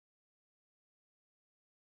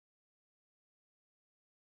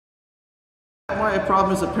My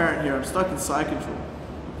problem is apparent here. I'm stuck in side control.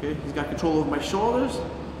 Okay, he's got control over my shoulders,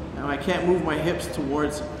 and I can't move my hips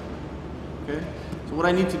towards him. Okay, so what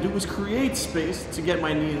I need to do is create space to get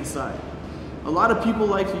my knee inside. A lot of people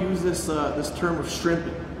like to use this term of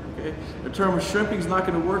shrimping. Okay, the term of shrimping is not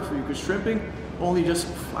going to work for you because shrimping only just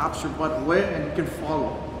flaps your butt away and you can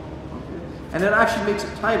follow. Okay, and it actually makes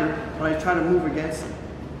it tighter when I try to move against it.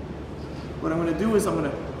 What I'm going to do is I'm going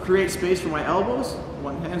to create space for my elbows.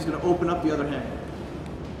 One hand is going to open up the other hand.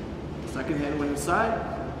 Second hand went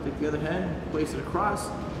inside. Take the other hand, place it across,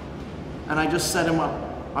 and I just set him up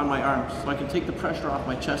on my arms so I can take the pressure off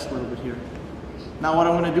my chest a little bit here. Now what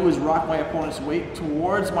I'm going to do is rock my opponent's weight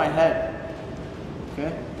towards my head.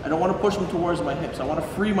 Okay? I don't want to push him towards my hips. I want to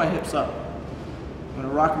free my hips up. I'm going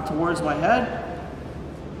to rock him towards my head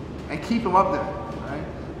and keep him up there. Right?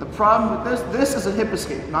 The problem with this is a hip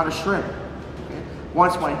escape, not a shrimp. Okay?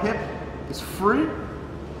 Once my hip is free,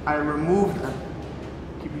 I remove them.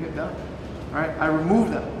 Keep your hip down. All right, I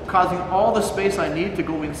remove them, causing all the space I need to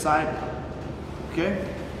go inside. Okay?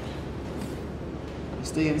 I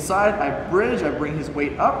stay inside, I bridge, I bring his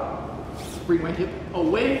weight up, bring my hip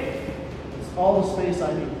away. It's all the space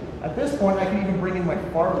I need. At this point, I can even bring in my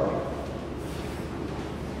far leg. All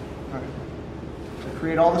right. I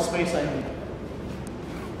create all the space I need.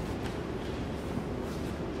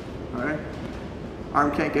 All right?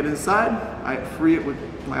 Arm can't get inside, I free it with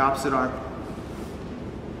my opposite arm.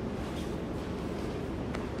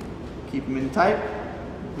 Keep him in tight,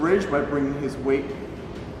 bridge by bringing his weight.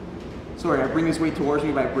 Sorry, I bring his weight towards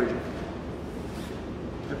me by bridging.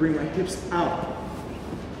 I bring my hips out.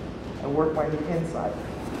 I work my knee inside.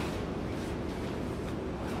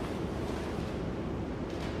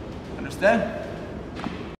 Understand?